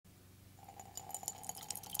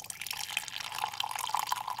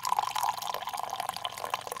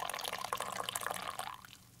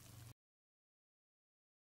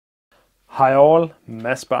Hi all,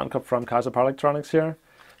 Mads Barnkop from Kaizer Electronics here.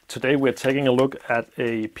 Today we're taking a look at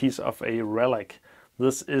a piece of a relic.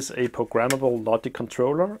 This is a programmable logic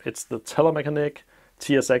controller. It's the Telemecanique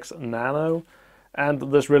TSX Nano,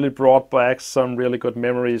 and this really brought back some really good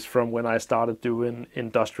memories from when I started doing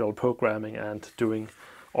industrial programming and doing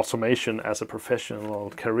automation as a professional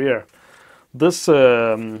career. This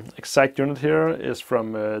exact unit here is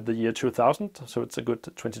from the year 2000, so it's a good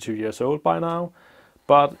 22 years old by now.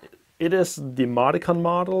 But it is the Modicon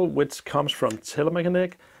model, which comes from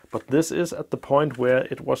Telemecanique, but this is at the point where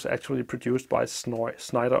it was actually produced by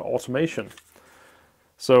Schneider Automation.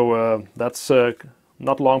 So that's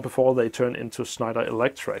not long before they turned into Schneider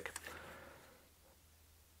Electric.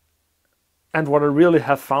 And what I really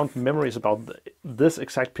have found memories about this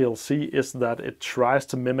exact PLC is that it tries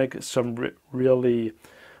to mimic some really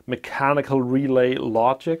mechanical relay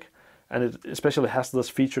logic, and it especially has this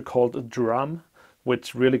feature called a drum,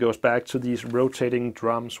 which really goes back to these rotating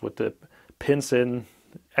drums with the pins in,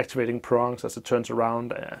 activating prongs as it turns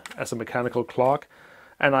around as a mechanical clock.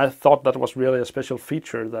 And I thought that was really a special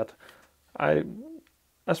feature that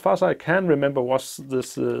as far as I can remember, was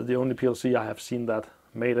this the only PLC I have seen that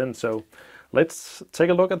made in. So let's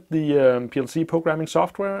take a look at the PLC programming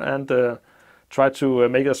software and try to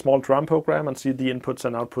make a small drum program and see the inputs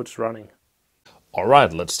and outputs running. All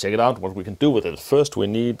right, let's check it out, what we can do with it. First, we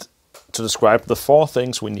need to describe the 4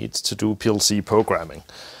 things we need to do PLC programming.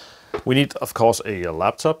 We need, of course, a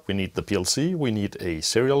laptop, we need the PLC, we need a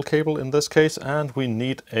serial cable in this case, and we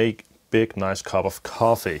need a big nice cup of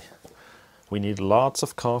coffee. We need lots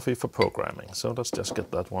of coffee for programming. So let's just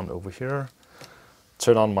get that one over here.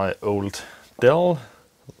 Turn on my old Dell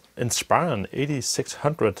Inspiron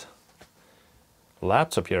 8600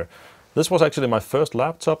 laptop here. This was actually my first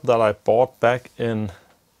laptop that I bought back in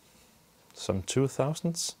some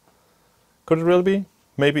 2000s. Could it really be?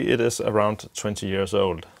 Maybe it is around 20 years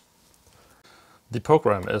old. The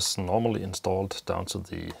program is normally installed down to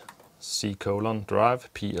the C: drive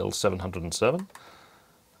PL707,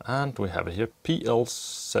 and we have it here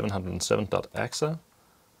PL707.exe.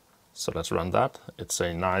 So let's run that. It's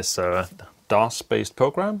a nice DOS-based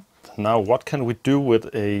program. Now, what can we do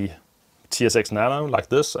with a TSX Nano like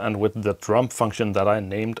this and with the drum function that I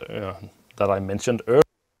mentioned earlier?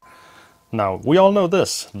 Now, we all know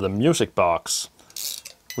this, the music box.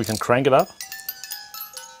 We can crank it up.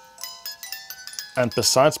 And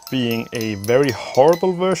besides being a very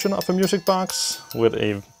horrible version of a music box with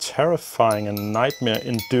a terrifying and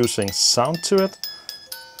nightmare-inducing sound to it,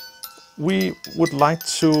 we would like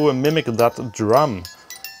to mimic that drum.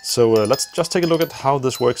 So let's just take a look at how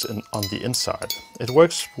this works on the inside. It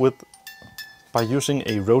works by using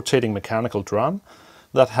a rotating mechanical drum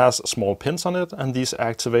that has small pins on it, and these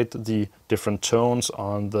activate the different tones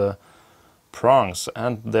on the prongs,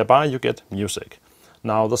 and thereby you get music.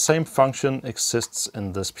 Now, the same function exists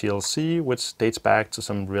in this PLC, which dates back to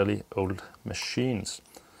some really old machines.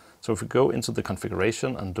 So if we go into the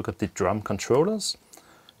configuration and look at the drum controllers,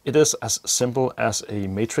 it is as simple as a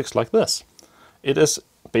matrix like this. It is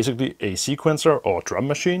basically a sequencer or drum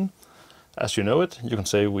machine. As you know it, you can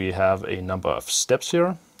say we have a number of steps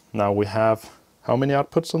here. Now we have how many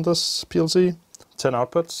outputs on this PLC? 10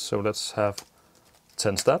 outputs, so let's have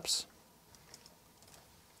 10 steps.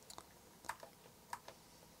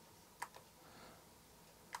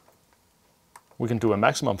 We can do a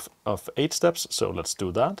maximum of 8 steps, so let's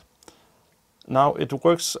do that. Now it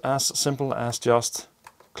works as simple as just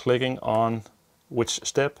clicking on which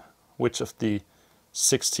step, which of the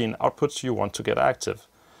 16 outputs you want to get active.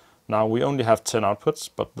 Now we only have 10 outputs,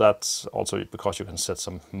 but that's also because you can set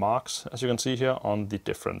some marks, as you can see here, on the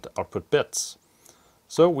different output bits.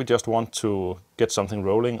 So we just want to get something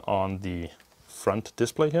rolling on the front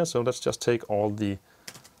display here, so let's just take all the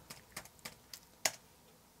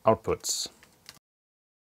outputs.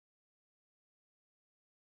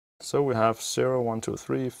 So we have 0, 1, 2,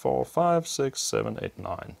 3, 4, 5, 6, 7, 8,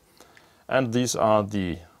 9. And these are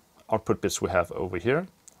the output bits we have over here,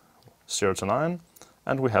 0 to 9.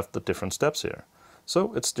 And we have the different steps here.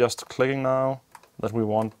 So it's just clicking now that we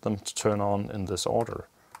want them to turn on in this order.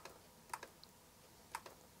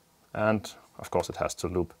 And of course it has to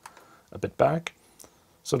loop a bit back.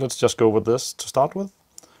 So let's just go with this to start with.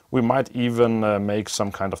 We might even make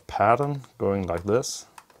some kind of pattern going like this.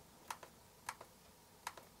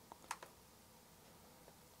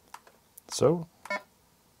 So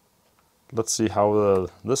let's see how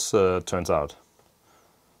this turns out.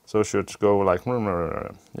 So it should go like,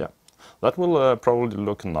 yeah, that will probably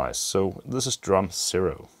look nice. So this is drum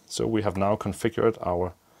 0. So we have now configured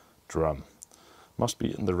our drum. Must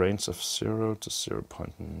be in the range of 0 to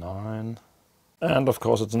 0.9. And of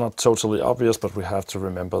course it's not totally obvious, but we have to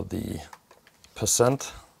remember the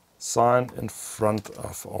percent sign in front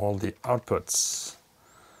of all the outputs.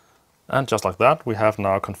 And just like that, we have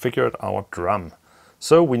now configured our drum.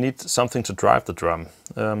 So we need something to drive the drum.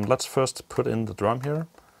 Let's first put in the drum here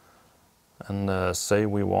and say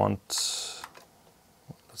we want,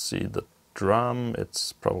 let's see, the drum,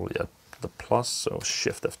 it's probably at the plus, so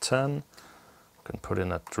Shift F10. We can put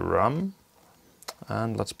in a drum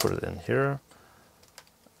and let's put it in here.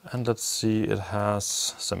 And let's see, it has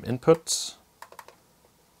some inputs.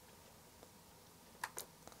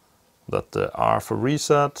 That the R for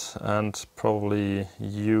reset and probably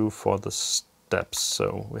U for the steps.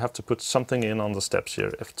 So we have to put something in on the steps here,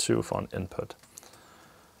 F2 for an input.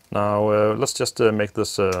 Now let's just make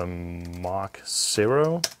this mark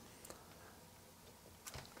 0.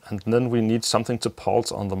 And then we need something to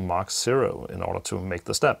pulse on the mark 0 in order to make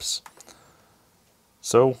the steps.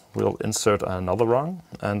 So we'll insert another rung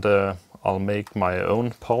and I'll make my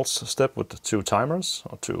own pulse step with 2 timers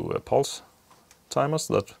or 2 pulse timers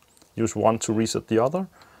that use one to reset the other.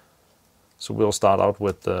 So we'll start out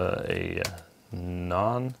with a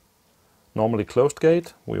normally closed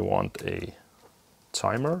gate. We want a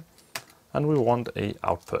timer and we want a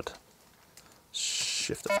output.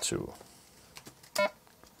 Shift F2.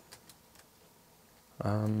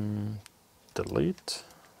 Delete.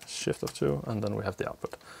 Shift F2 and then we have the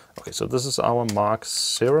output. Okay, so this is our mark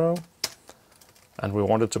 0 and we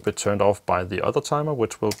want it to be turned off by the other timer,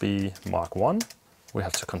 which will be mark 1. We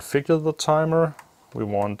have to configure the timer. We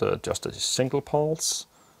want just a single pulse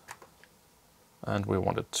and we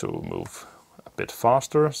want it to move a bit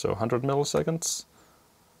faster, so 100 milliseconds.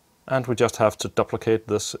 And we just have to duplicate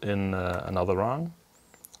this in another rung.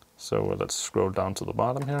 So let's scroll down to the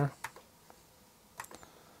bottom here.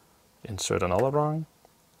 Insert another rung.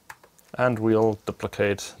 And we'll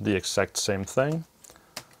duplicate the exact same thing.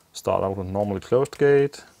 Start out with normally closed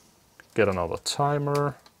gate, get another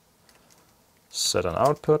timer, set an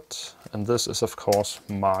output, and this is of course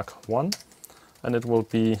mark 1, and it will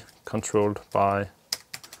be controlled by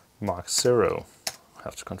mark 0. I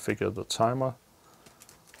have to configure the timer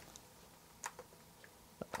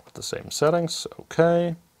with the same settings.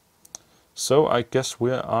 Okay, so I guess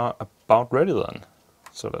we are about ready then.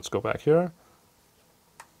 So let's go back here.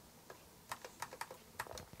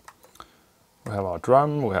 We have our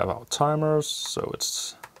drum, we have our timers, so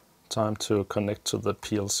it's time to connect to the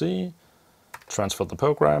PLC, transfer the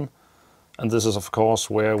program, and this is of course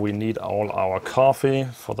where we need all our coffee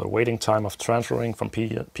for the waiting time of transferring from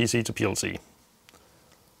PC to PLC.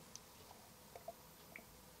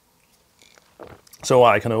 So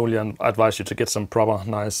I can only advise you to get some proper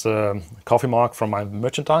nice coffee mug from my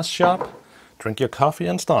merchandise shop. Drink your coffee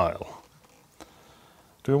in style.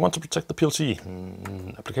 Do we want to protect the PLC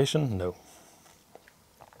application? No.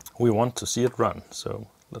 We want to see it run, so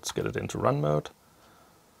let's get it into run mode.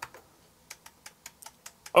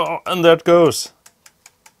 Oh, and there it goes.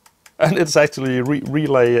 And it's actually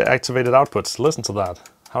relay activated outputs. Listen to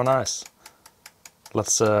that. How nice.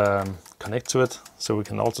 Let's connect to it so we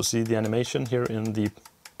can also see the animation here in the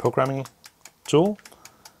programming tool.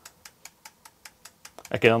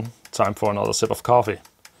 Again, time for another sip of coffee.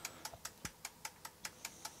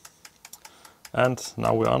 And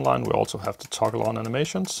now we're online, we also have to toggle on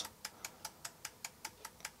animations.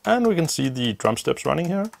 And we can see the drum steps running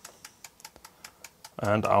here.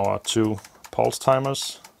 And our 2 pulse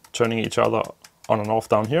timers turning each other on and off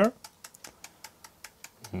down here.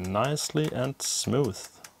 Nicely and smooth.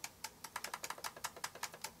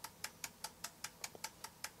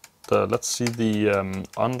 Let's see the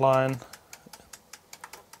online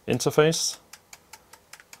interface,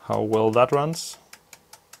 how well that runs.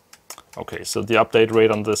 Okay, so the update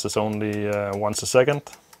rate on this is only once a second.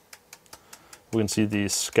 We can see the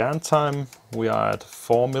scan time, we are at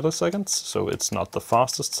 4 milliseconds, so it's not the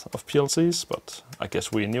fastest of PLCs, but I guess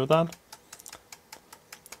we knew that.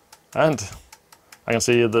 And I can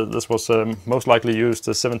see that this was most likely used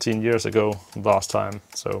 17 years ago last time,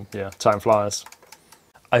 so yeah, time flies.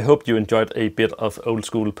 I hope you enjoyed a bit of old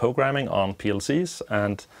school programming on PLCs,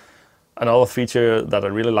 and another feature that I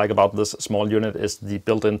really like about this small unit is the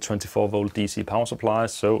built-in 24 volt DC power supply.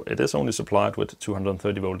 So it is only supplied with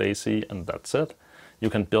 230 volt AC and that's it. You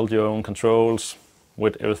can build your own controls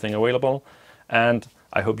with everything available. And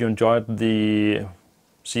I hope you enjoyed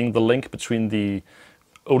seeing the link between the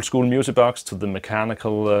old school music box to the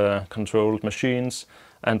mechanical controlled machines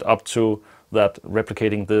and up to that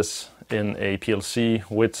replicating this in a PLC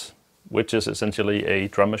which is essentially a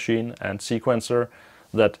drum machine and sequencer,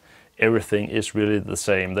 that everything is really the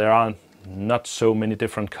same. There are not so many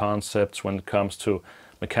different concepts when it comes to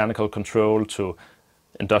mechanical control to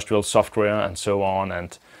industrial software and so on,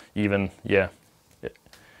 and even, yeah,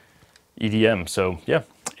 EDM. So yeah,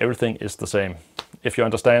 everything is the same. If you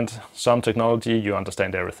understand some technology, you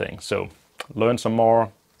understand everything. So learn some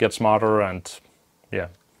more, get smarter, and yeah,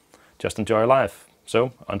 just enjoy life.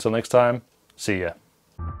 So until next time, see ya.